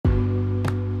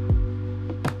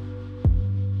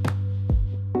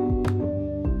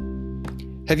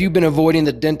Have you been avoiding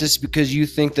the dentist because you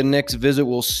think the next visit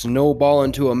will snowball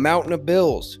into a mountain of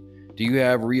bills? Do you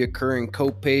have reoccurring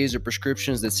co-pays or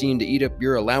prescriptions that seem to eat up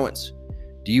your allowance?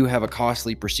 Do you have a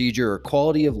costly procedure or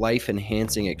quality of life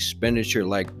enhancing expenditure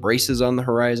like braces on the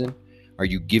horizon? Are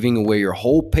you giving away your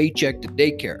whole paycheck to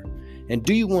daycare? And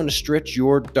do you want to stretch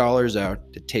your dollars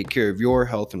out to take care of your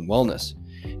health and wellness?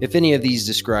 If any of these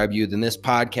describe you, then this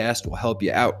podcast will help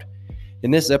you out. In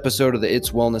this episode of the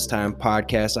It's Wellness Time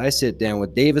podcast, I sit down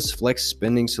with Davis Flex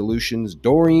Spending Solutions'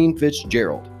 Doreen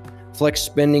Fitzgerald. Flex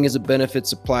spending is a benefit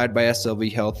supplied by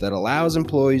SLV Health that allows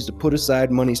employees to put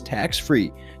aside monies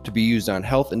tax-free to be used on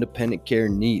health-independent care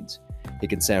needs.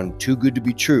 It can sound too good to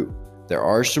be true. There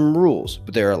are some rules,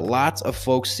 but there are lots of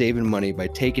folks saving money by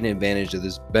taking advantage of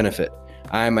this benefit.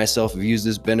 I myself have used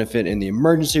this benefit in the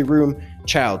emergency room,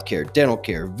 childcare, dental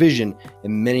care, vision,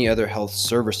 and many other health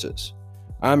services.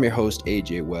 I'm your host,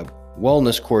 AJ Webb,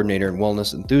 wellness coordinator and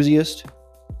wellness enthusiast.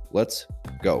 Let's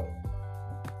go.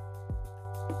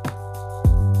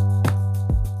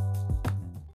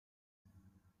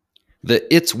 The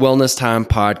It's Wellness Time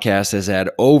podcast has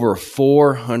had over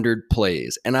 400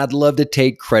 plays, and I'd love to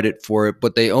take credit for it,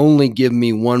 but they only give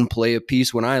me one play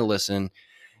apiece when I listen.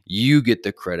 You get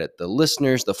the credit. The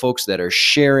listeners, the folks that are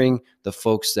sharing, the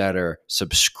folks that are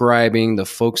subscribing, the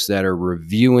folks that are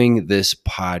reviewing this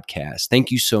podcast.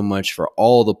 Thank you so much for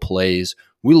all the plays.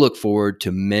 We look forward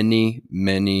to many,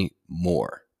 many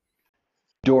more.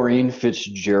 Doreen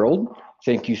Fitzgerald,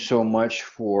 thank you so much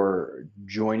for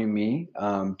joining me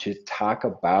to talk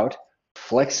about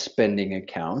flex spending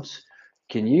accounts.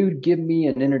 Can you give me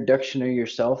an introduction of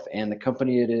yourself and the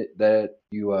company that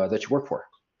you work for?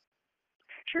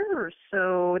 Sure.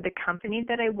 So the company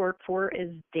that I work for is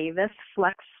Davis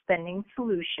Flex Spending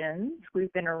Solutions.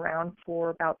 We've been around for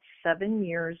about 7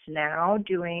 years now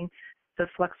doing the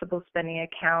flexible spending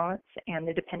accounts and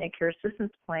the dependent care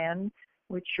assistance plan,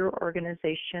 which your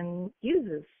organization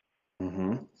uses.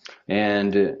 Mm-hmm.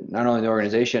 And not only the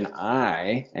organization,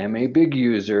 I am a big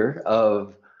user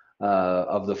of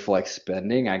the flex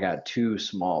spending. I got 2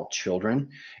 small children,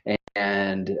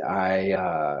 and I,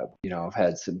 I've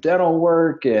had some dental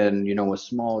work, and with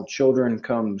small children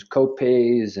comes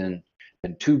co-pays and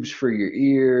tubes for your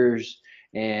ears.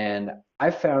 And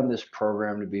I found this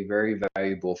program to be very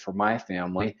valuable for my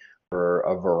family for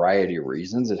a variety of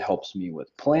reasons. It helps me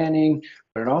with planning,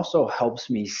 but it also helps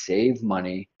me save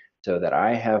money so that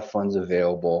I have funds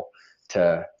available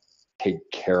to take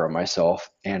care of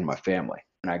myself and my family.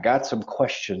 And I got some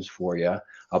questions for you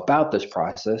about this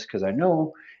process because I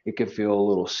know it could feel a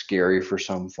little scary for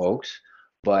some folks,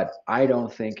 but I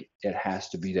don't think it has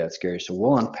to be that scary. So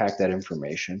we'll unpack that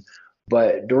information.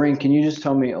 But Doreen, can you just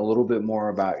tell me a little bit more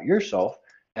about yourself?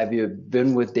 Have you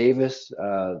been with Davis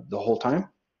the whole time?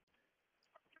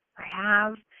 I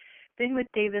have been with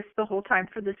Davis the whole time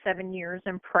for the 7 years,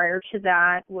 and prior to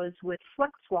that was with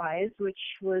FlexWise, which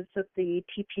was the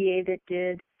TPA that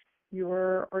did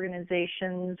your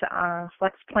organization's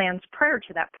flex plans prior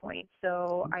to that point.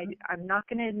 So I'm not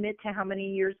going to admit to how many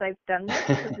years I've done this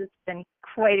because it's been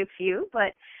quite a few,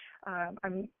 but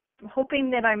I'm hoping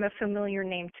that I'm a familiar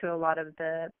name to a lot of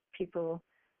the people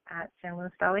at San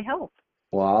Luis Valley Health.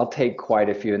 Well, I'll take quite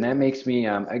a few, and that makes me,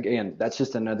 again, that's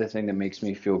just another thing that makes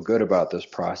me feel good about this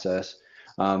process.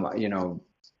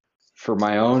 For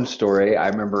my own story, I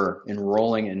remember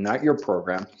enrolling in not your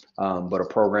program, but a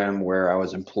program where I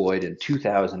was employed in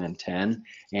 2010,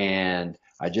 and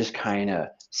I just kind of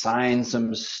signed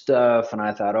some stuff, and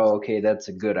I thought, oh, okay, that's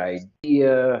a good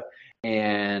idea,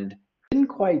 and didn't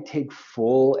quite take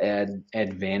full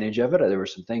advantage of it. There were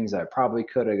some things I probably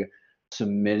could have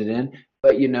submitted in,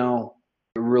 but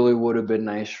it really would have been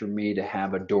nice for me to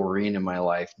have a Doreen in my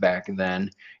life back then.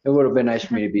 It would have been nice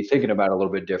for me to be thinking about it a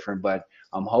little bit different, but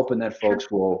I'm hoping that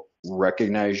folks will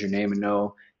recognize your name and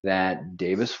know that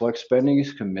Davis Flex Spending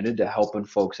is committed to helping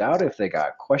folks out if they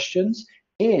got questions,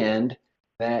 and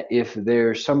that if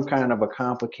there's some kind of a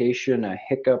complication, a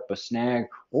hiccup, a snag,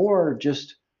 or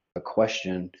just a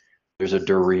question, there's a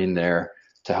Doreen there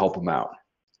to help them out.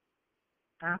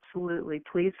 Absolutely.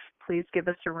 Please give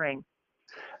us a ring.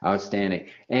 Outstanding.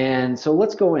 And so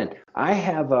let's go in. I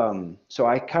have, so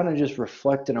I kind of just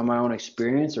reflected on my own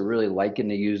experience of really liking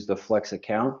to use the Flex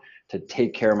account to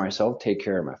take care of myself, take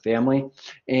care of my family.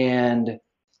 And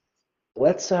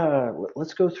let's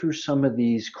go through some of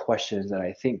these questions that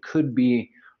I think could be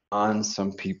on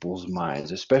some people's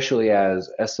minds, especially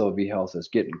as SLV Health is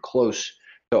getting close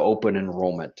to open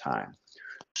enrollment time.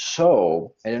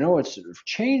 So, and I know it's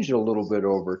changed a little bit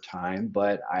over time,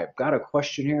 but I've got a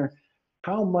question here.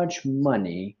 How much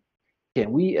money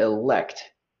can we elect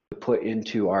to put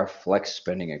into our flex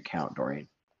spending account, Doreen?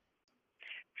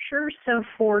 Sure. So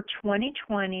for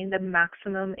 2020, the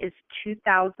maximum is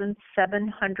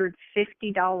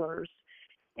 $2,750.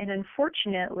 And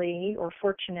unfortunately, or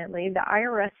fortunately, the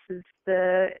IRS is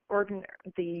the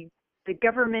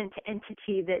government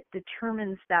entity that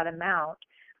determines that amount.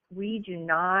 We do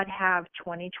not have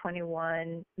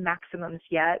 2021 maximums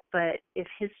yet, but if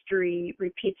history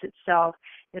repeats itself,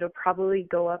 it'll probably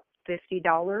go up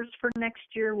 $50 for next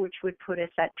year, which would put us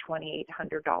at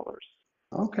 $2,800.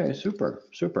 Okay, super,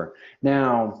 super.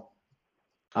 Now,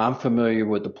 I'm familiar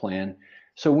with the plan.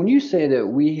 So when you say that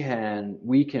we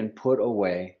can put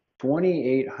away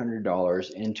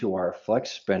 $2,800 into our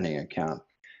flex spending account,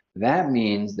 that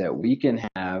means that we can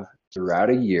have throughout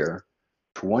a year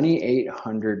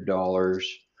 $2,800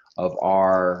 of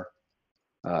our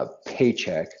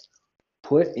paycheck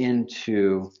put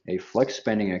into a flex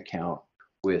spending account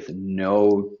with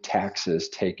no taxes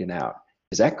taken out.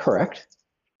 Is that correct?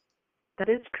 That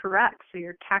is correct. So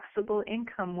your taxable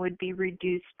income would be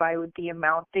reduced by the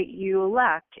amount that you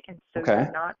elect, and so Okay.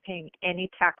 you're not paying any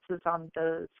taxes on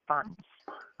those funds.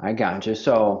 I got you.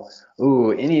 So,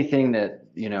 anything that,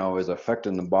 is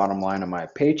affecting the bottom line of my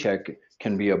paycheck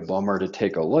can be a bummer to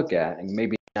take a look at and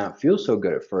maybe not feel so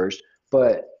good at first.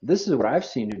 But this is what I've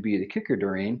seen to be the kicker,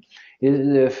 Doreen,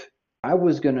 is if I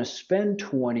was going to spend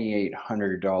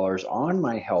 $2,800 on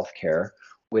my health care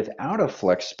without a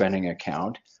flex spending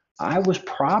account, I was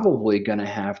probably going to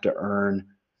have to earn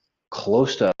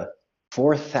close to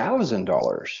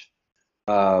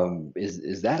 $4,000.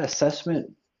 Is that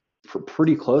assessment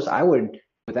pretty close? I would,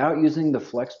 without using the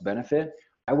flex benefit,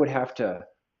 I would have to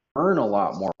earn a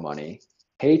lot more money,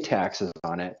 pay taxes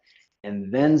on it,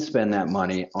 and then spend that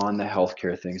money on the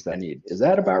healthcare things that I need. Is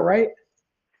that about right?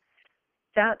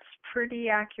 That's pretty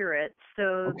accurate.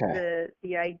 So Okay.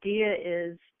 the idea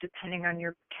is, depending on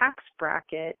your tax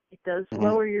bracket, it does Mhm.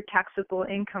 lower your taxable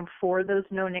income for those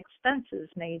known expenses.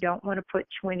 Now, you don't want to put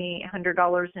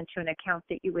 $2,800 into an account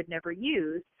that you would never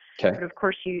use. Okay. But of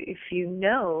course, if you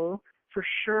know for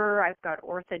sure I've got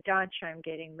orthodontia, I'm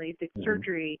getting LASIK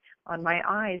surgery on my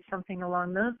eyes, something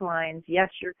along those lines, yes,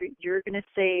 you're going to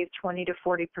save 20 to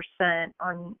 40%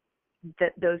 on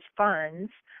those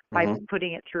funds by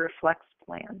putting it through a flex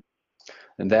plan.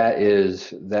 And that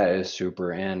is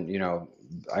super. And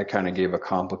I kind of gave a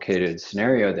complicated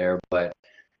scenario there, but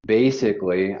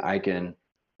basically I can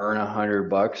earn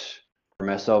 $100 from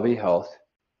SLV Health,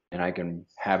 and I can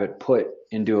have it put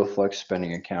into a flex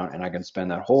spending account, and I can spend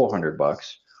that whole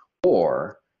 $100,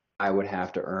 or I would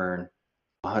have to earn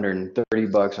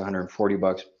 $130,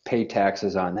 $140, pay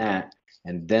taxes on that,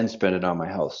 and then spend it on my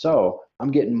health. So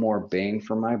I'm getting more bang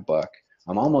for my buck.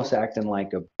 I'm almost acting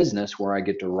like a business where I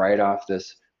get to write off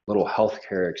this little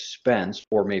healthcare expense,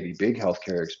 or maybe big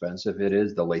healthcare expense if it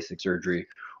is the LASIK surgery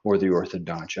or the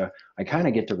orthodontia. I kind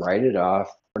of get to write it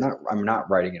off. I'm not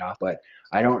writing it off, but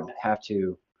I don't have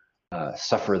to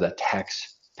suffer the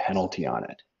tax penalty on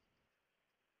it.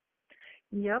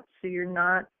 Yep, so you're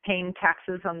not paying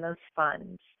taxes on those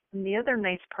funds. And the other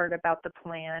nice part about the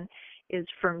plan is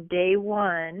from day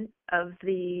one of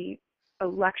the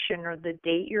election, or the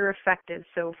date you're effective,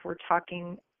 so if we're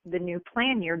talking the new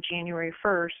plan year, January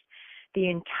 1st, the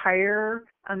entire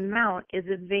amount is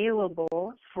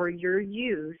available for your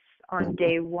use on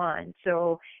day one.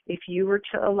 So if you were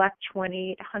to elect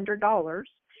 $2,800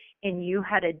 and you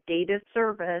had a date of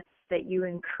service that you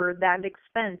incurred that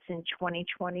expense in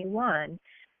 2021,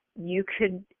 you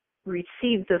could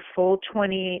receive the full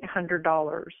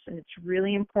 $2,800. And it's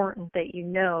really important that you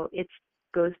know it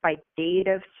goes by date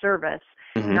of service,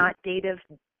 not date of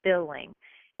billing.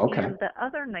 Okay. And the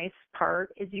other nice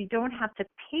part is you don't have to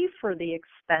pay for the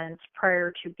expense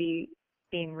prior to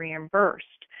being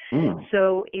reimbursed.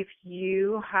 So if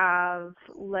you have,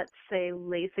 let's say,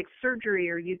 LASIK surgery,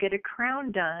 or you get a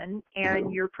crown done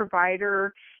and your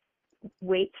provider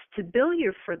waits to bill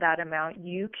you for that amount,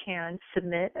 you can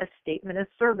submit a statement of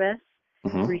service,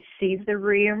 receive the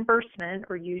reimbursement,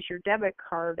 or use your debit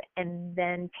card, and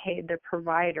then pay the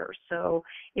provider. So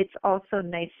it's also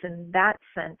nice in that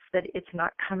sense that it's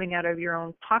not coming out of your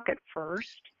own pocket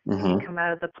first, you come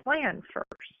out of the plan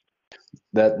first.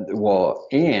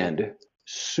 And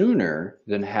sooner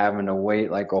than having to wait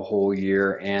like a whole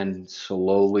year and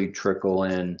slowly trickle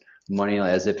in money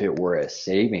as if it were a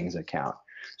savings account.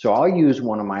 So I'll use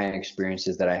one of my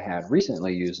experiences that I had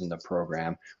recently using the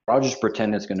program, but I'll just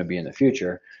pretend it's going to be in the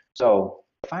future. So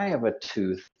if I have a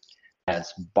tooth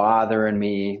that's bothering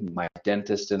me, my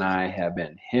dentist and I have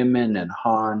been hemming and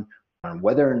hawing on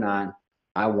whether or not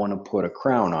I want to put a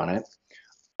crown on it.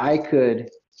 I could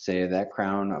say that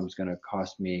crown was going to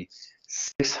cost me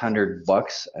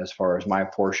 $600 as far as my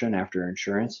portion after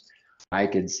insurance. I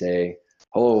could say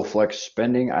hello, flex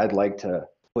spending. I'd like to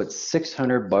put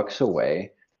 600 bucks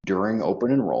away during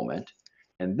open enrollment.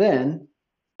 And then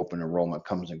open enrollment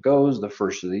comes and goes. The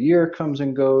first of the year comes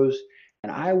and goes.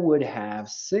 And I would have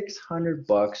 600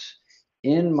 bucks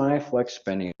in my flex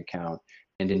spending account.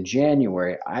 And in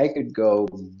January, I could go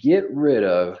get rid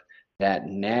of that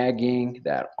nagging,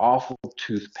 that awful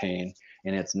tooth pain,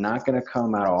 and it's not going to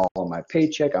come out all of my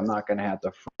paycheck. I'm not going to have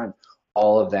to front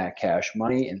all of that cash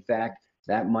money. In fact,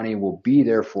 that money will be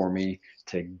there for me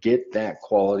to get that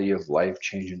quality of life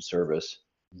changing service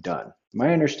done. Am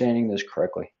I understanding this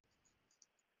correctly?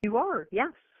 You are,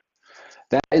 yes.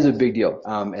 That is a big deal,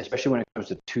 especially when it comes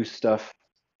to tooth stuff.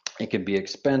 It can be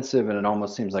expensive, and it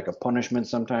almost seems like a punishment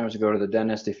sometimes to go to the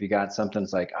dentist. If you got something,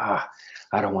 it's like,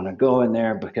 I don't want to go in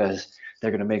there because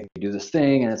they're going to make me do this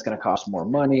thing and it's going to cost more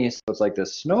money. So it's like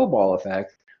this snowball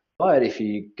effect. But if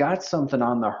you got something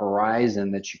on the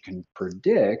horizon that you can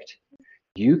predict,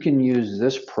 you can use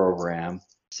this program,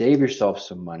 save yourself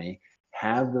some money,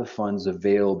 have the funds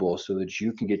available so that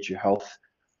you can get your health,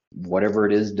 whatever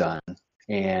it is, done.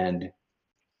 And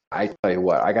I tell you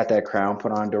what, I got that crown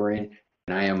put on, Doreen,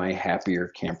 and I am a happier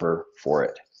camper for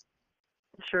it.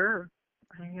 Sure,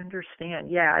 I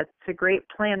understand. Yeah, it's a great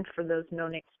plan for those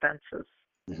known expenses.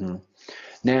 Mm-hmm.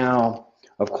 Now,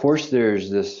 of course, there's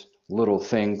this little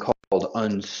thing called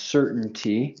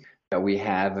uncertainty that we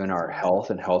have in our health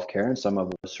and healthcare, and some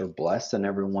of us are blessed, and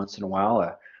every once in a while,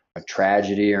 a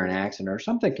tragedy or an accident or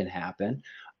something can happen.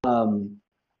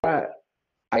 But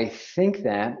I think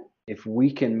that if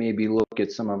we can maybe look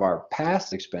at some of our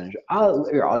past expenditure,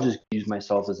 I'll just use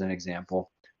myself as an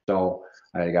example. So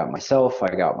I got myself,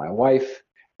 I got my wife,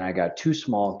 and I got two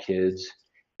small kids.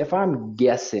 If I'm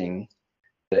guessing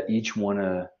that each one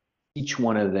of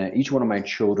my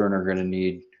children are going to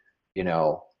need,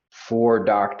 4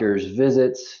 doctor's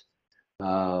visits.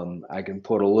 I can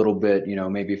put a little bit,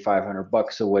 maybe 500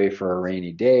 bucks away for a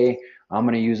rainy day. I'm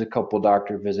going to use a couple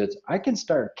doctor visits. I can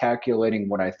start calculating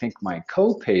what I think my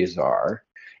co-pays are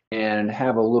and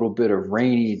have a little bit of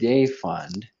rainy day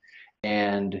fund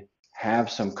and have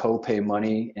some co-pay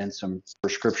money and some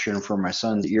prescription for my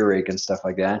son's earache and stuff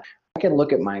like that. I can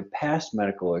look at my past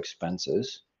medical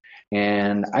expenses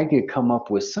and I could come up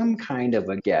with some kind of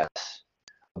a guess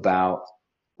about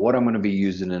what I'm going to be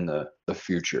using in the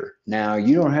future. Now,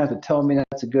 you don't have to tell me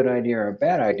that's a good idea or a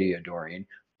bad idea, Doreen,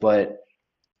 but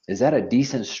is that a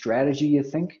decent strategy, you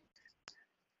think?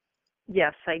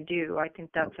 Yes, I do. I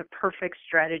think that's a perfect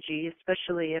strategy,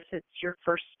 especially if it's your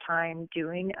first time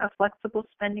doing a flexible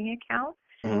spending account.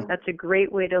 Mm-hmm. That's a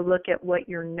great way to look at what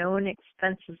your known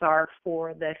expenses are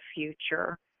for the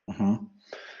future. Mm-hmm.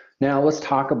 Now, let's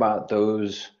talk about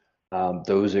those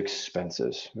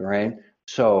expenses, right?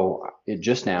 So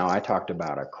just now I talked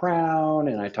about a crown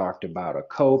and I talked about a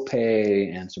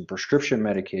copay and some prescription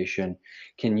medication.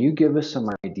 Can you give us some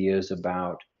ideas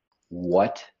about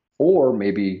what, or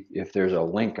maybe if there's a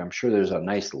link, I'm sure there's a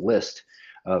nice list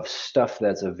of stuff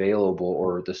that's available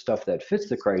or the stuff that fits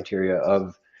the criteria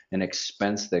of an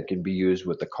expense that can be used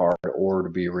with the card or to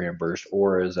be reimbursed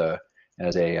or as a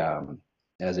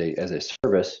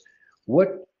service.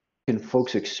 What can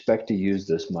folks expect to use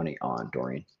this money on,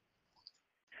 Doreen?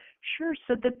 Sure.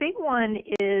 So the big one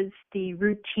is the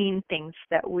routine things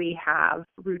that we have.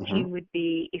 Routine would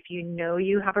be if you know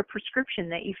you have a prescription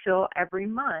that you fill every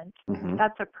month.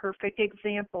 That's a perfect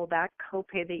example. That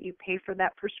copay that you pay for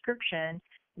that prescription,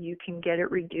 you can get it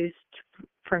reduced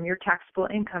from your taxable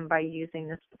income by using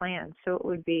this plan. So it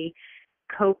would be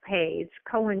copays,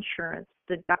 coinsurance,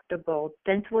 deductible,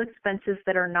 dental expenses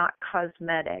that are not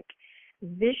cosmetic,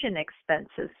 vision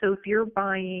expenses. So if you're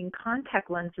buying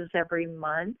contact lenses every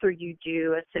month or you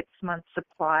do a 6-month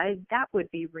supply, that would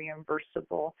be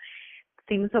reimbursable.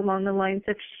 Things along the lines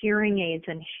of hearing aids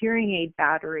and hearing aid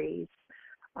batteries,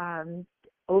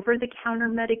 over-the-counter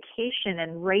medication.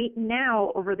 And right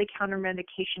now, over-the-counter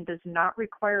medication does not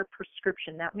require a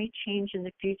prescription. That may change in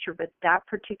the future, but that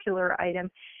particular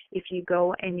item, if you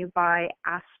go and you buy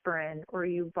aspirin or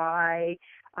you buy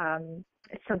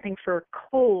something for a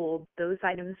cold, those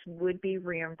items would be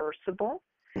reimbursable.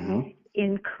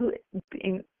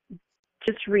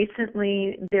 Just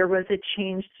recently, there was a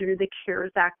change through the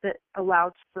CARES Act that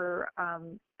allows for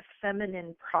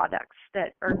feminine products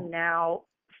that are now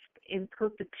in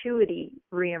perpetuity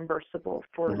reimbursable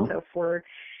so for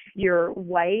your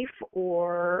wife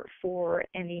or for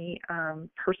any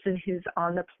person who's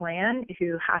on the plan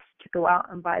who has to go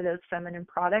out and buy those feminine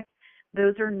products.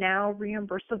 those are now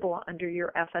reimbursable under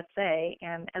your FSA.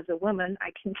 And as a woman,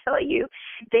 I can tell you,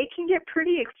 they can get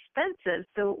pretty expensive.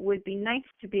 So it would be nice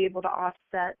to be able to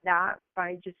offset that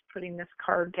by just putting this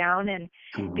card down and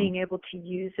being able to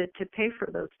use it to pay for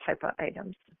those type of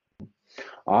items.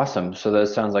 Awesome. So that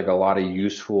sounds like a lot of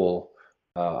useful,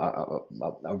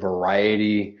 a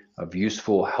variety of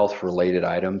useful health-related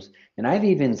items. And I've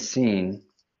even seen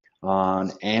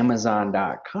on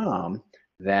Amazon.com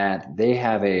that they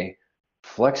have a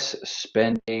flex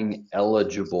spending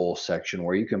eligible section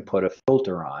where you can put a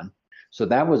filter on. So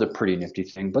that was a pretty nifty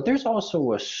thing. But there's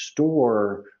also a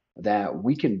store that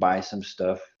we can buy some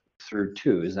stuff through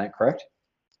too. Is that correct?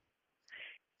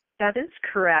 That is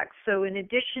correct. So in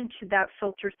addition to that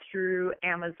filter through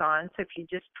Amazon, so if you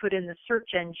just put in the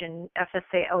search engine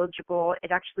FSA eligible,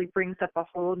 it actually brings up a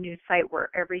whole new site where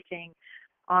everything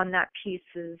on that piece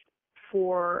is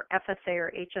for FSA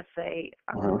or HSA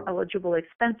eligible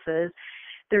expenses.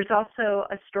 There's also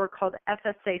a store called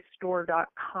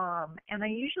FSAstore.com, and I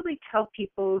usually tell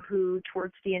people who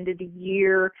towards the end of the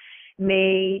year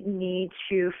may need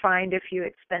to find a few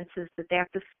expenses that they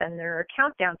have to spend their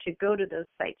account down to go to those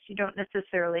sites. You don't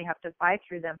necessarily have to buy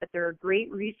through them, but they're a great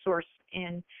resource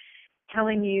in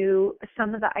telling you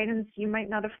some of the items you might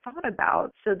not have thought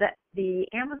about. So that the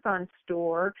Amazon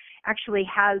store actually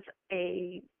has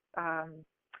a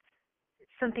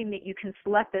something that you can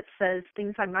select that says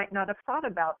things I might not have thought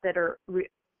about that are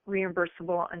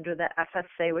reimbursable under the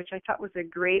FSA, which I thought was a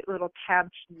great little tab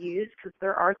to use because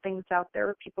there are things out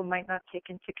there people might not take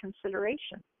into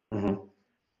consideration.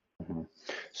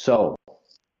 So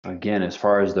again, as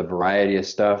far as the variety of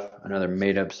stuff, another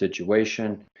made up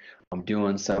situation, I'm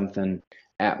doing something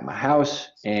at my house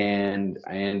and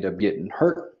I end up getting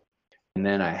hurt, and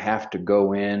then I have to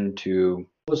go into,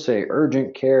 let's say,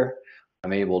 urgent care.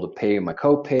 I'm able to pay my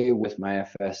copay with my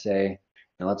FSA.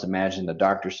 And let's imagine the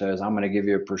doctor says, I'm going to give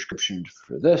you a prescription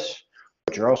for this,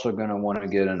 but you're also going to want to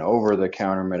get an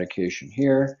over-the-counter medication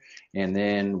here. And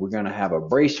then we're going to have a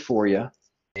brace for you,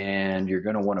 and you're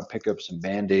going to want to pick up some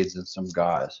Band-Aids and some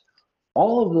gauze.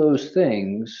 All of those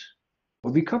things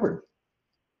would be covered.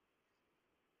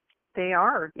 They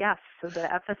are, yes. So the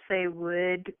FSA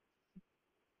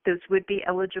those would be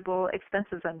eligible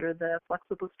expenses under the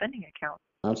flexible spending account.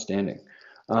 Outstanding.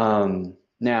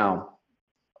 Now,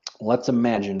 let's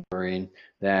imagine, Doreen,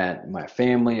 that my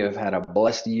family have had a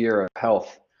blessed year of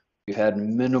health. We've had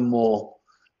minimal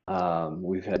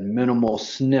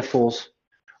sniffles.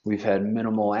 We've had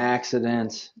minimal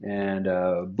accidents and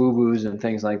boo-boos and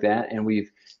things like that, and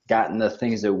we've gotten the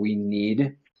things that we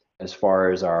need as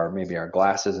far as maybe our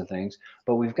glasses and things,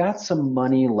 but we've got some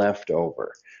money left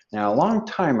over. Now, a long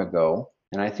time ago,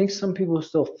 and I think some people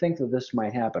still think that this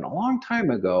might happen, a long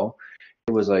time ago,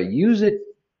 it was a use it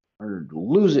or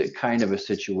lose it kind of a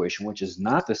situation, which is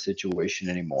not the situation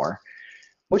anymore.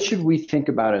 What should we think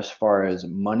about as far as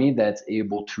money that's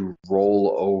able to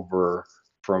roll over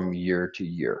from year to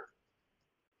year?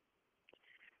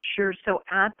 Sure. So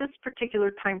at this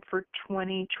particular time for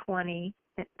 2020,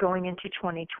 going into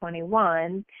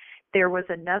 2021, there was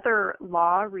another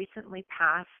law recently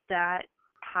passed that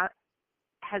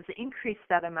has increased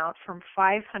that amount from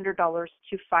 $500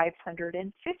 to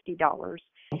 $550.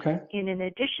 Okay. And in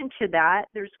addition to that,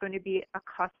 there's going to be a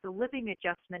cost of living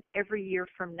adjustment every year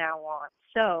from now on.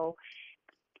 So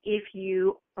if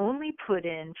you only put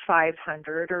in $500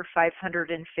 or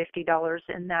 $550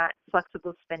 in that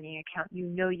flexible spending account, you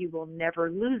know you will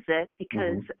never lose it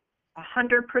because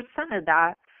 100% of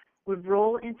that would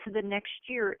roll into the next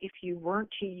year if you weren't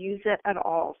to use it at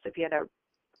all. So if you had a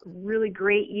really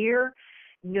great year,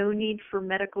 no need for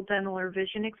medical, dental, or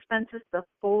vision expenses, the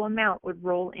full amount would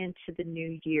roll into the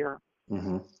new year.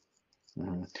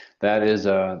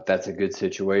 That's a good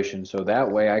situation. So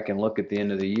that way I can look at the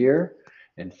end of the year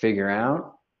and figure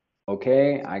out,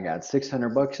 okay, I got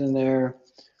 $600 in there.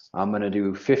 I'm going to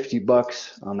do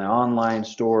 $50 on the online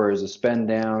store as a spend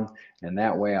down, and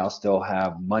that way I'll still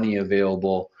have money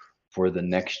available for the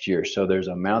next year. So there's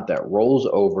an amount that rolls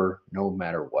over no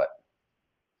matter what.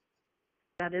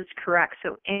 That is correct.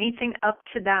 So anything up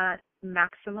to that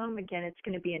maximum, again, it's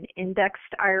going to be an indexed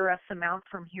IRS amount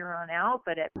from here on out,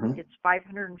 but it's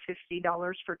 $550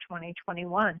 for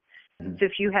 2021. So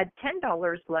if you had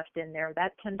 $10 left in there,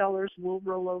 that $10 will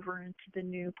roll over into the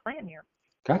new plan year.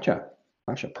 Gotcha.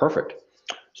 Perfect.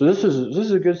 So this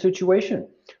is a good situation.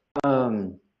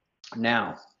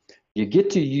 Now you get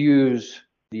to use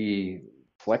the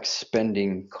flex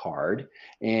spending card,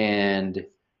 and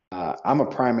I'm a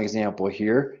prime example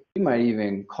here. You might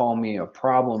even call me a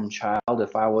problem child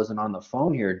if I wasn't on the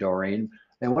phone here, Doreen.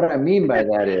 And what I mean by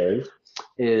that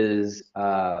is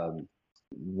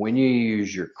when you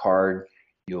use your card,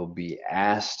 you'll be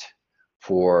asked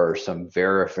for some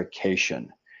verification.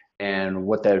 And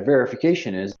what that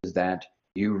verification is that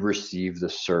you receive the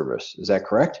service. Is that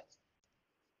correct?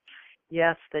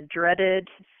 Yes, the dreaded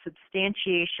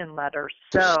substantiation letter.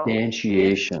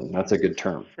 Substantiation. That's a good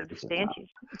term. Substantiation.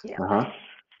 Yeah. Uh-huh.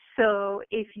 So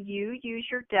if you use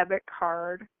your debit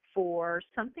card for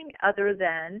something other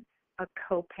than a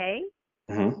copay,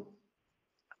 Mm-hmm.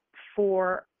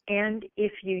 and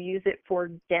if you use it for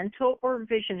dental or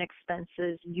vision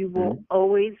expenses, you will Mm-hmm.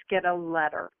 always get a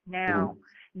letter. Now,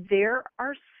 Mm-hmm. there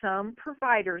are some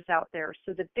providers out there.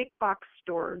 So the big box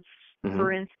stores,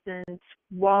 for Mm-hmm. instance,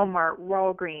 Walmart,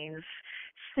 Walgreens,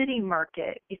 City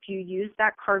Market, if you use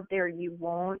that card there, you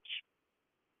won't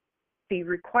be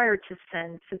required to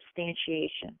send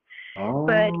substantiation.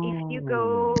 But if you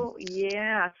Oh. go,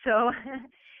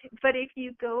 but if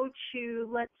you go to,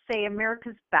 let's say,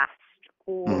 America's Best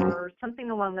Mm-hmm. or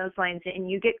something along those lines, and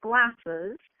you get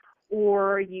glasses,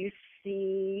 or you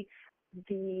see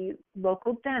the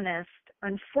local dentist,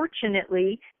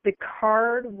 unfortunately, the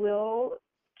card will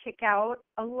kick out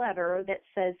a letter that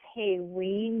says, hey,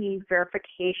 we need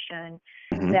verification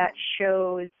Mm-hmm. that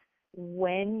shows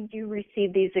when you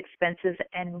receive these expenses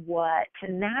and what.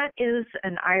 And that is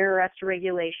an IRS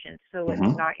regulation. So it's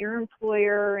Mm-hmm. not your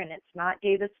employer and it's not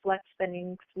Davis Flex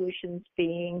Spending Solutions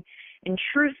being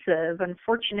intrusive.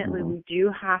 Unfortunately, Mm-hmm. we do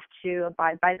have to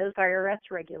abide by those IRS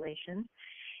regulations.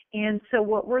 And so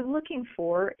what we're looking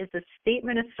for is a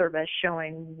statement of service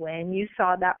showing when you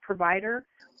saw that provider,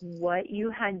 what you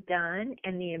had done,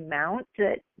 and the amount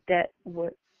that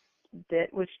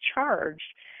was charged.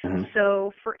 Mm-hmm.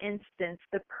 So, for instance,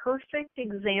 the perfect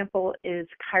example is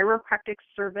chiropractic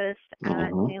service at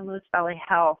Mm-hmm. San Luis Valley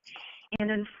Health. And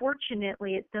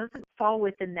unfortunately, it doesn't fall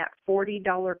within that $40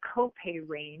 copay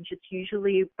range. It's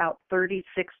usually about $36.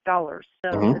 So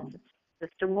Mm-hmm. the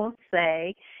system will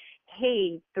say,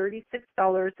 hey, $36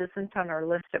 isn't on our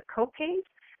list of copays.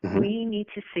 Mm-hmm. We need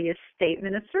to see a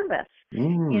statement of service.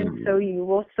 And Mm. so you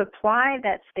will supply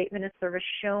that statement of service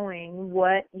showing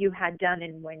what you had done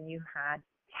and when you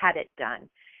had it done.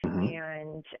 Mm-hmm.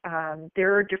 And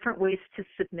there are different ways to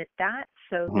submit that.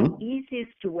 So the Mm-hmm.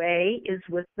 easiest way is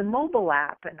with the mobile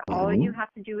app. And all you Mm-hmm.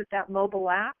 have to do with that mobile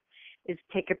app is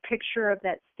take a picture of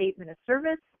that statement of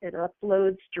service. It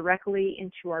uploads directly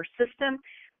into our system.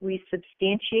 We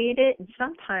substantiate it. And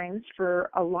sometimes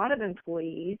for a lot of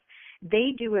employees,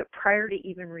 they do it prior to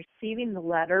even receiving the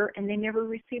letter, and they never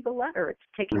receive a letter. It's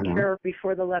taken Mm-hmm. care of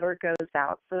before the letter goes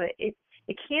out. So it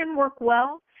can work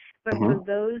well, but for Mm-hmm.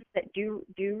 those that do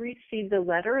receive the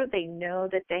letter, they know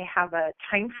that they have a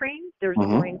time frame. There's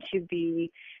Mm-hmm. going to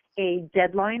be a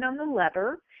deadline on the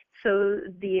letter. So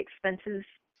the expenses,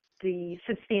 the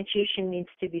substantiation needs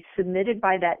to be submitted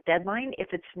by that deadline. If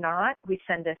it's not, we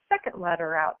send a second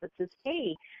letter out that says,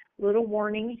 hey, little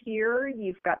warning here,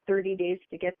 you've got 30 days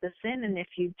to get this in, and if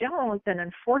you don't, then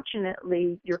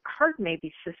unfortunately your card may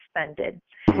be suspended.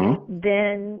 Mm-hmm.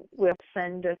 Then we'll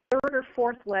send a third or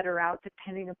fourth letter out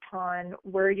depending upon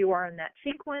where you are in that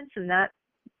sequence, and that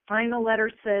final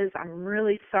letter says, I'm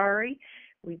really sorry,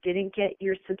 we didn't get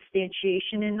your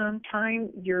substantiation in on time.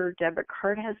 Your debit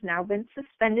card has now been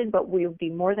suspended, but we'll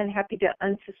be more than happy to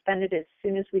unsuspend it as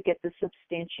soon as we get the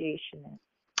substantiation in.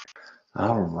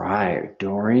 All right,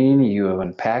 Doreen, you have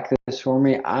unpacked this for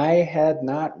me. I had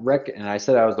not and I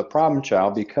said I was the problem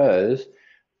child because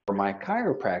for my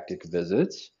chiropractic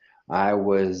visits, I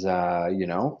was,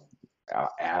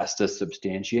 asked to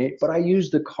substantiate, but I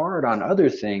used the card on other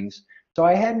things. So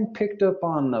I hadn't picked up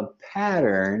on the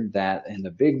pattern that in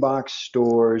the big box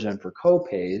stores and for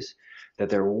copays, that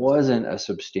there wasn't a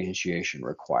substantiation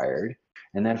required.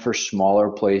 And then for smaller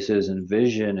places in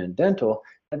vision and dental,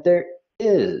 that there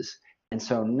is. And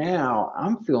so now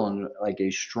I'm feeling like a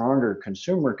stronger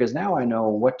consumer because now I know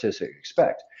what to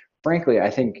expect. Frankly, I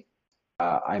think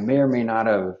I may or may not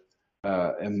have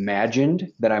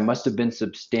imagined that I must have been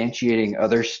substantiating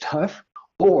other stuff,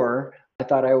 or I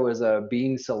thought I was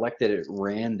being selected at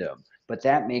random. But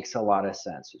that makes a lot of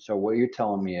sense. So what you're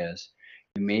telling me is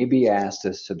you may be asked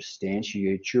to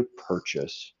substantiate your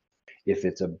purchase. If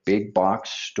it's a big box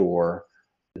store,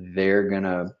 they're going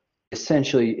to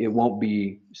essentially, it won't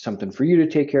be something for you to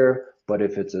take care of. But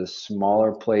if it's a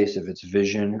smaller place, if it's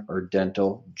vision or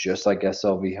dental, just like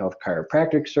SLV Health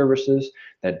Chiropractic Services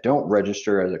that don't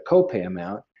register as a copay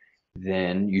amount,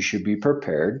 then you should be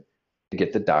prepared to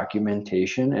get the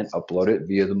documentation and upload it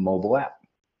via the mobile app.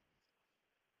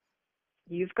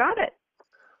 You've got it.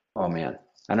 Oh man.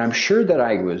 And I'm sure that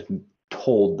I was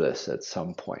told this at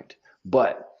some point.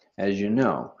 But as you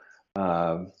know,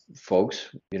 folks,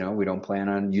 we don't plan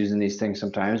on using these things.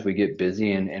 Sometimes we get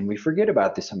busy and we forget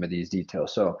about some of these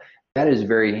details. So that is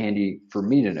very handy for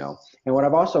me to know. And what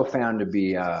I've also found to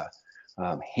be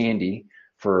handy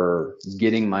for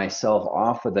getting myself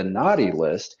off of the naughty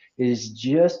list is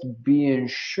just being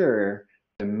sure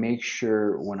to make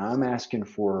sure when I'm asking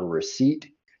for a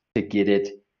receipt to get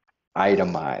it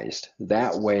itemized.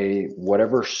 That way,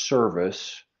 whatever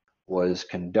service was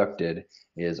conducted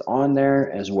is on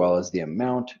there, as well as the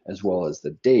amount, as well as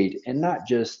the date, and not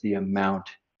just the amount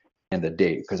and the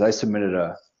date. Because I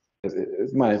submitted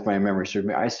if my memory serves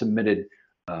me, I submitted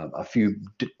a few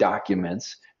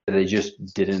documents that they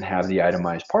just didn't have the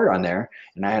itemized part on there,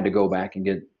 and I had to go back and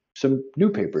get some new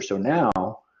paper. So now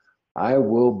I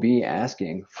will be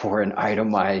asking for an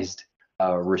itemized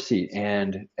receipt,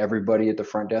 and everybody at the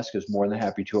front desk is more than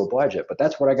happy to oblige it. But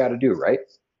that's what I got to do, right?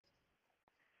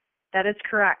 That is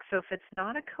correct. So if it's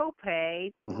not a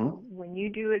copay, when you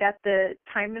do it at the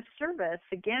time of service,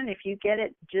 again, if you get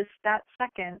it just that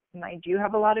second, and I do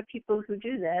have a lot of people who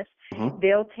do this,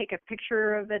 they'll take a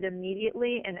picture of it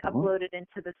immediately and upload it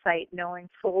into the site, knowing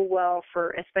full well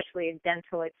for especially a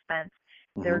dental expense,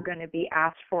 they're going to be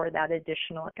asked for that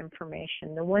additional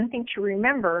information. The one thing to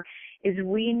remember is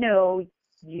we know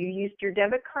you used your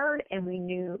debit card, and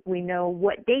we know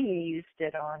what day you used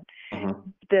it on.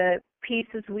 The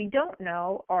pieces we don't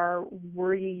know are,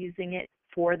 were you using it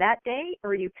for that day,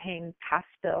 or are you paying past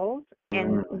bills,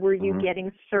 and were you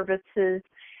getting services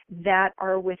that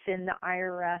are within the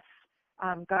IRS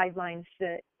guidelines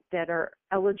that are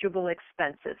eligible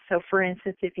expenses. So for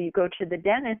instance, if you go to the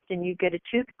dentist and you get a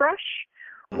toothbrush,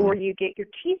 or you get your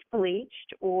teeth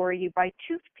bleached, or you buy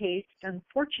toothpaste,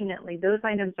 unfortunately, those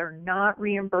items are not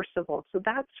reimbursable. So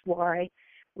that's why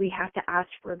we have to ask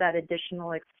for that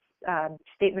additional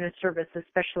statement of service,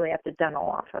 especially at the dental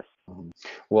office.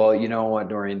 Well, you know what,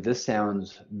 Doreen, this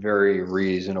sounds very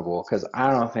reasonable, because I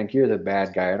don't think you're the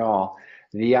bad guy at all.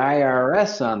 The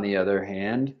IRS, on the other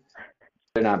hand,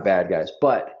 they're not bad guys,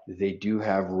 but they do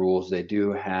have rules. They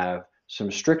do have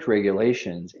some strict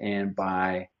regulations, and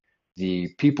by the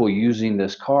people using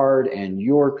this card and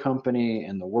your company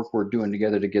and the work we're doing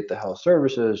together to get the health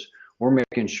services, we're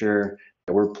making sure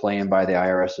that we're playing by the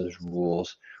IRS's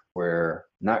rules. We're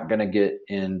not going to get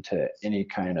into any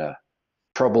kind of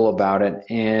trouble about it,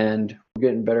 and we're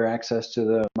getting better access to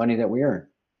the money that we earn.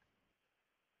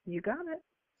 You got it.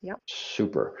 Yep.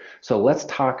 Super. So let's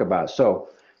talk about, so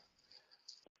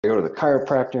I go to the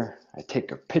chiropractor, I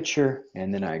take a picture,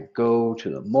 and then I go to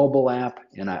the mobile app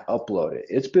and I upload it.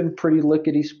 It's been pretty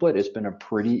lickety split. It's been a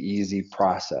pretty easy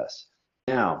process.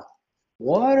 Now,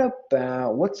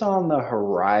 what's on the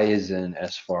horizon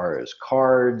as far as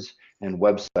cards and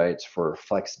websites for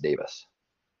Flex Davis?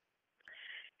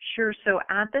 Sure. So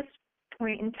at this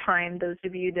point in time, those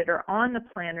of you that are on the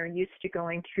plan are used to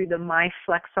going through the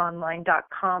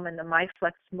myflexonline.com and the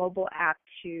MyFlex mobile app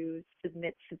to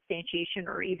submit substantiation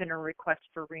or even a request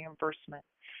for reimbursement.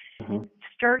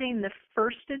 Starting the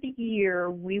first of the year,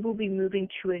 we will be moving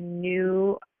to a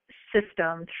new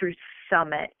system through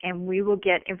Summit, and we will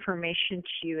get information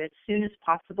to you as soon as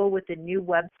possible with the new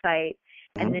website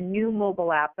and the new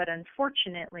mobile app. But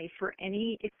unfortunately, for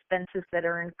any expenses that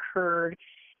are incurred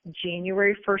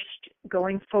January 1st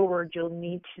going forward, you'll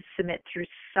need to submit through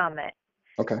Summit.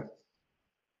 Okay.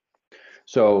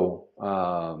 So,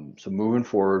 so moving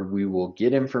forward, we will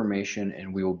get information,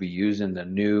 and we will be using the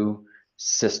new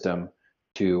system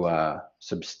to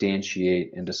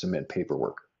substantiate and to submit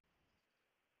paperwork.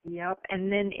 Yep.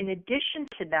 And then in addition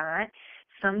to that,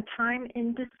 sometime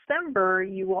in December,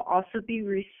 you will also be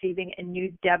receiving a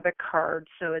new debit card.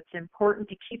 So it's important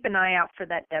to keep an eye out for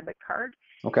that debit card.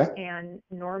 Okay. And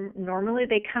normally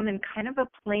they come in kind of a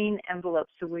plain envelope.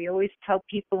 So we always tell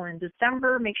people in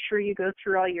December, make sure you go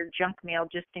through all your junk mail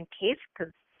just in case,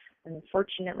 because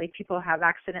unfortunately people have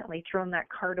accidentally thrown that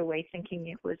card away thinking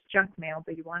it was junk mail,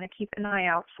 but you want to keep an eye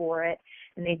out for it.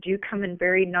 And they do come in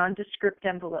very nondescript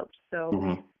envelopes.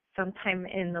 So sometime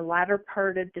in the latter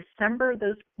part of December,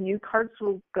 those new cards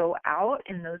will go out,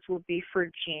 and those will be for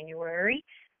January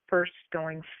 1st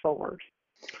going forward.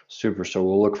 Super. So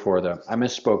we'll look for I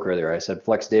misspoke earlier. I said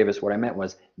Flex Davis. What I meant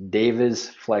was Davis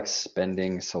Flex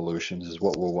Spending Solutions is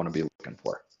what we'll want to be looking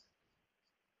for.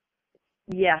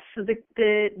 Yes. So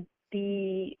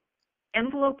the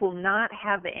envelope will not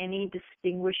have any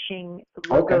distinguishing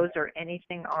logos or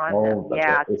anything on them.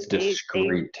 Yeah, it's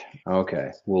discreet.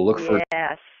 Okay. We'll look for.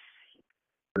 Yes.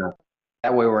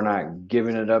 That way we're not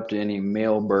giving it up to any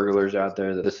mail burglars out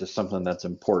there that this is something that's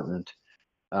important.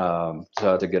 So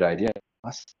that's a good idea.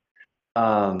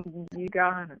 You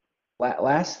got it.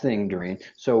 Last thing, Doreen.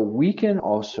 So we can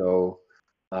also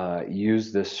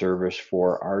use this service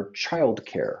for our child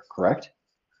care, correct?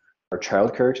 Our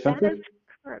child care That is expenses?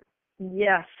 correct.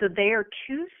 Yes, so they are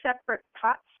two separate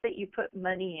pots that you put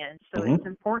money in. So it's Mm-hmm.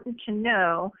 important to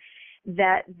know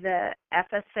that the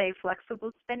FSA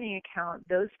flexible spending account,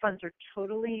 those funds are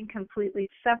totally and completely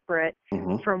separate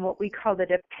Mm-hmm. from what we call the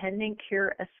dependent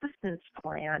care assistance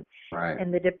plan. Right.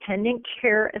 And the dependent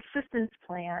care assistance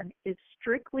plan is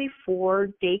strictly for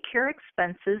daycare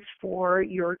expenses for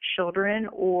your children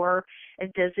or a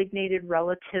designated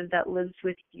relative that lives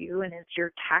with you and is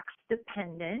your tax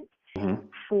dependent Mm-hmm.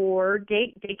 for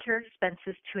daycare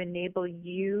expenses to enable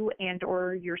you and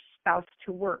or your spouse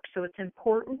to work. So it's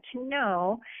important to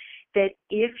know that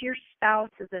if your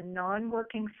spouse is a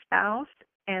non-working spouse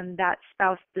and that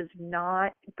spouse does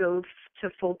not go to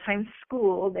full-time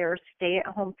school, they're a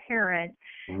stay-at-home parent,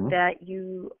 Mm-hmm. that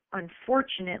you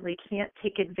unfortunately can't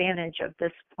take advantage of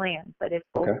this plan. But if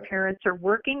both Okay. parents are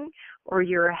working or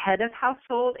you're a head of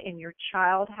household and your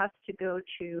child has to go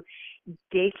to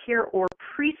daycare or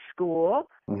preschool,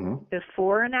 Mm-hmm.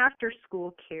 before and after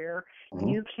school care, Mm-hmm.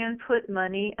 you can put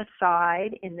money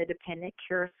aside in the dependent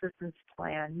care assistance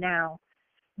plan. Now,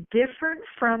 different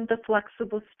from the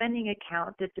flexible spending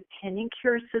account, the dependent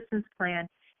care assistance plan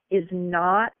is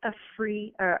not a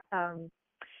free,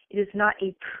 it is not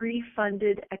a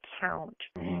pre-funded account.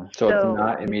 Mm-hmm. So it's So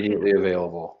not you can, immediately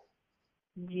available.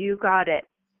 you got it.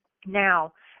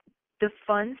 Now, the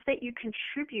funds that you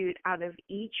contribute out of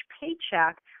each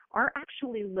paycheck are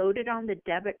actually loaded on the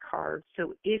debit card.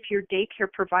 So if your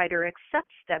daycare provider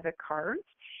accepts debit cards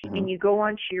Mm-hmm. and you go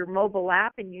onto your mobile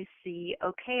app and you see,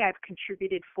 okay, I've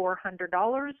contributed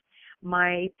 $400,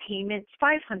 my payment's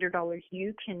 $500,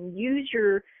 you can use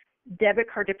your debit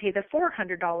card to pay the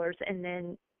 $400 and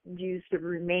then use the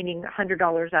remaining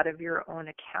 $100 out of your own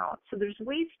account. So there's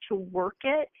ways to work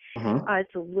it. Mm-hmm.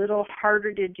 It's a little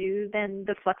harder to do than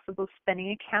the flexible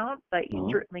spending account, but you Mm-hmm.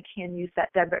 certainly can use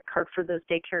that debit card for those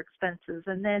daycare expenses.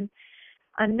 And then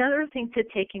another thing to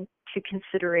take into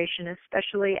consideration,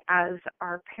 especially as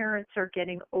our parents are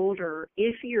getting older,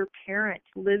 if your parent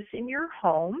lives in your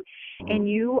home Mm-hmm. and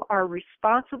you are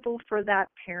responsible for that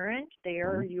parent, they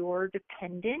are Mm-hmm. your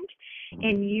dependent, Mm-hmm.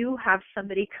 and you have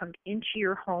somebody come into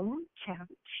your home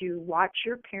to watch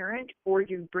your parent, or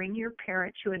you bring your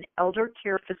parent to an elder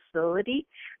care facility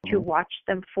to Mm-hmm. watch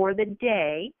them for the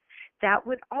day, that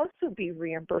would also be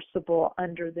reimbursable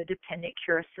under the dependent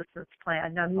care assistance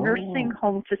plan. Now, nursing Oh.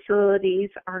 home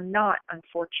facilities are not,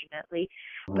 unfortunately,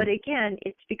 but Mm-hmm. again,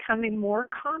 it's becoming more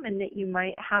common that you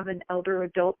might have an elder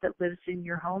adult that lives in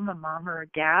your home, a mom or a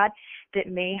dad, that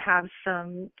may have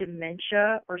some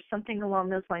dementia or something along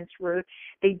those lines where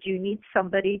they do need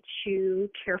somebody to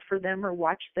care for them or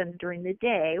watch them during the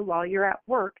day while you're at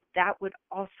work. That would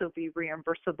also be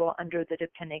reimbursable under the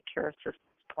dependent care assistance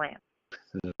plan.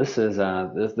 This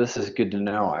is good to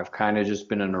know. I've kind of just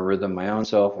been in a rhythm my own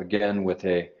self again with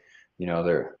they're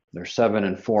 7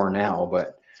 and 4 now,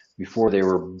 but before they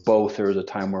were both, there was a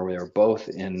time where they were both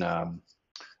in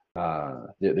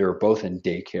they were both in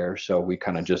daycare, so we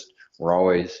kind of just were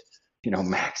always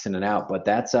maxing it out. But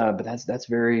that's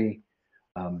very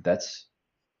that's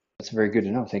very good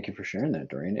to know. Thank you for sharing that,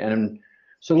 Doreen. And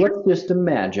so let's Sure. just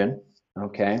imagine,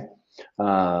 okay,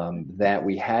 that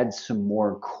we had some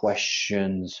more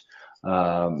questions,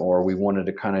 or we wanted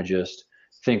to kind of just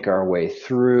think our way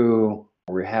through,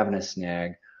 or we're having a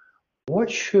snag. What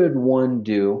should one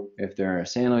do if they're a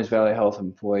San Luis Valley Health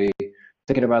employee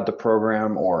thinking about the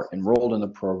program or enrolled in the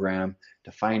program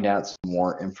to find out some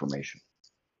more information?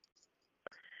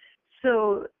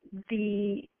 So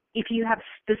if you have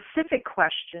specific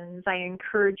questions, I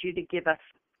encourage you to give us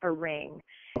a ring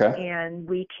Okay. and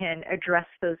we can address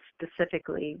those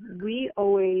specifically. We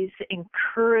always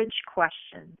encourage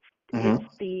questions. Mm-hmm.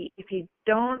 If you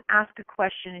don't ask a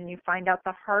question and you find out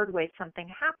the hard way something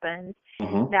happens,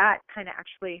 Mm-hmm. that kind of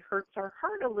actually hurts our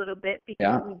heart a little bit because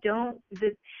Yeah. we don't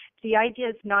the idea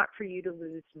is not for you to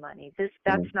lose money. That's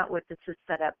Mm-hmm. not what this is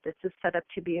set up. This is set up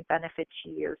to be a benefit to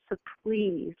you. So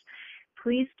please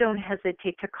don't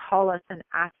hesitate to call us and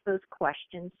ask those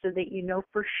questions so that you know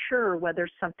for sure whether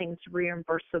something's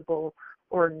reimbursable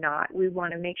or not. We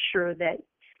want to make sure that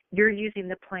you're using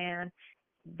the plan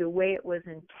the way it was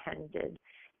intended.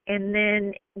 And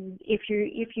then if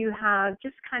you have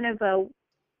just kind of a,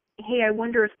 hey, I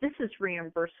wonder if this is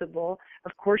reimbursable,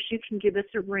 of course you can give us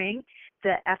a ring.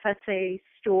 The FSA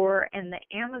store and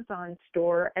the Amazon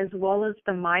store, as well as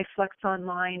the MyFlex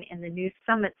Online and the new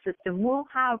Summit system, will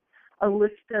have a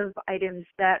list of items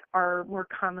that are more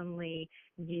commonly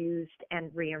used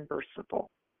and reimbursable.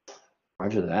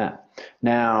 Roger that.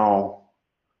 Now,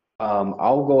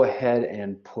 I'll go ahead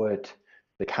and put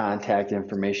the contact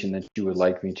information that you would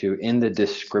like me to in the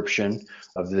description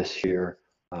of this here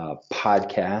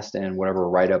podcast, and whatever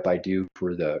write-up I do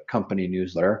for the company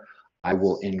newsletter, I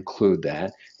will include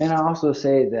that. And I also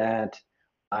say that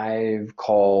I've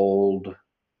called,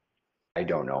 I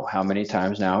don't know how many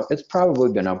times now. It's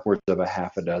probably been upwards of a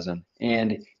half a dozen.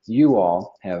 And you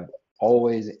all have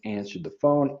always answered the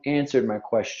phone, answered my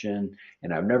question,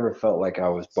 and I've never felt like I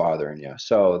was bothering you.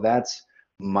 So that's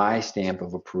my stamp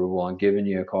of approval on giving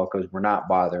you a call, because we're not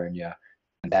bothering you.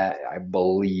 And that, I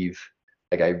believe,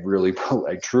 like I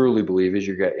truly believe is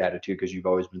your attitude, because you've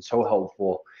always been so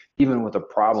helpful, even with a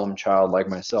problem child like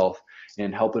myself,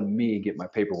 in helping me get my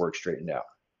paperwork straightened out.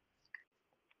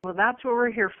 Well, that's what we're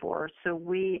here for. So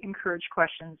we encourage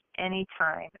questions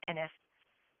anytime. And if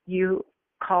you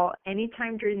call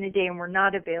anytime during the day and we're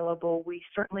not available, we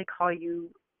certainly call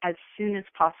you as soon as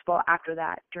possible after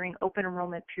that. During open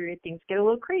enrollment period, things get a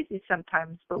little crazy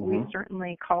sometimes, but we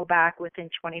certainly call back within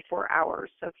 24 hours.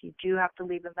 So if you do have to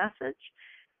leave a message,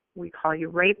 we call you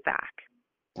right back.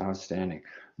 Outstanding.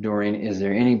 Doreen, is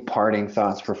there any parting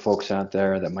thoughts for folks out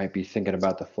there that might be thinking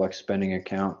about the Flex Spending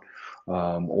account,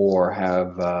 or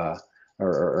have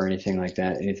or anything like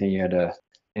that? Anything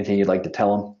you'd like to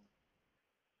tell them?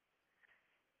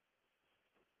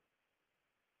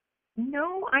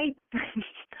 No,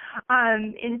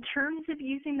 in terms of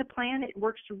using the plan, it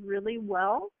works really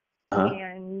well.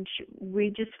 And we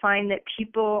just find that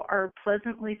people are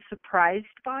pleasantly surprised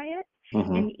by it.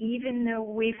 And even though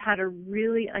we've had a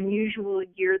really unusual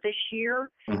year this year,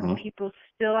 people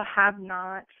still have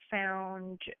not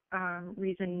found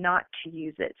reason not to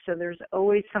use it. So there's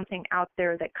always something out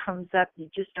there that comes up. You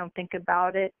just don't think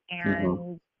about it,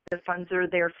 and the funds are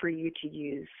there for you to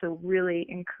use. So really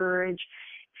encourage,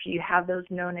 if you have those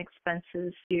known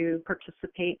expenses, to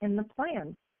participate in the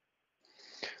plan.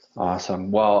 Awesome.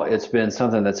 Well, it's been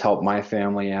something that's helped my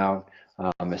family out,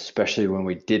 especially when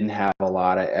we didn't have a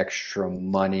lot of extra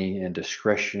money and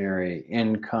discretionary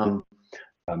income,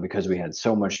 because we had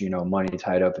so much, money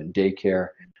tied up in daycare.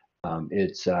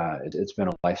 It's been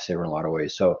a lifesaver in a lot of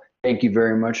ways. So thank you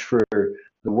very much for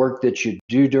the work that you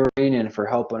do, Doreen, and for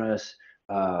helping us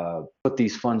put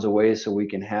these funds away so we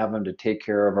can have them to take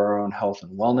care of our own health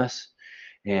and wellness.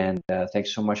 And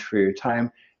thanks so much for your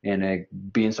time and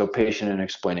being so patient and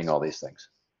explaining all these things.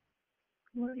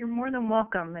 Well, you're more than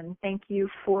welcome, and thank you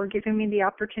for giving me the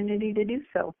opportunity to do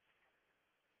so.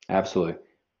 Absolutely.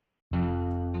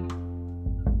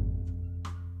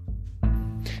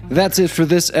 That's it for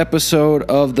this episode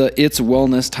of the It's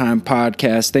Wellness Time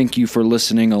podcast. Thank you for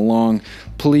listening along.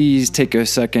 Please take a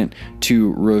second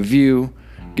to review,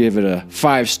 give it a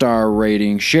 5-star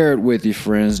rating, share it with your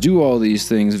friends, do all these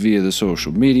things via the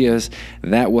social medias.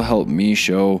 That will help me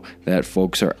show that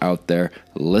folks are out there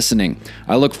listening.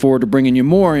 I look forward to bringing you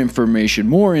more information,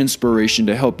 more inspiration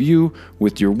to help you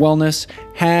with your wellness.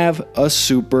 Have a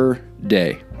super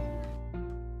day.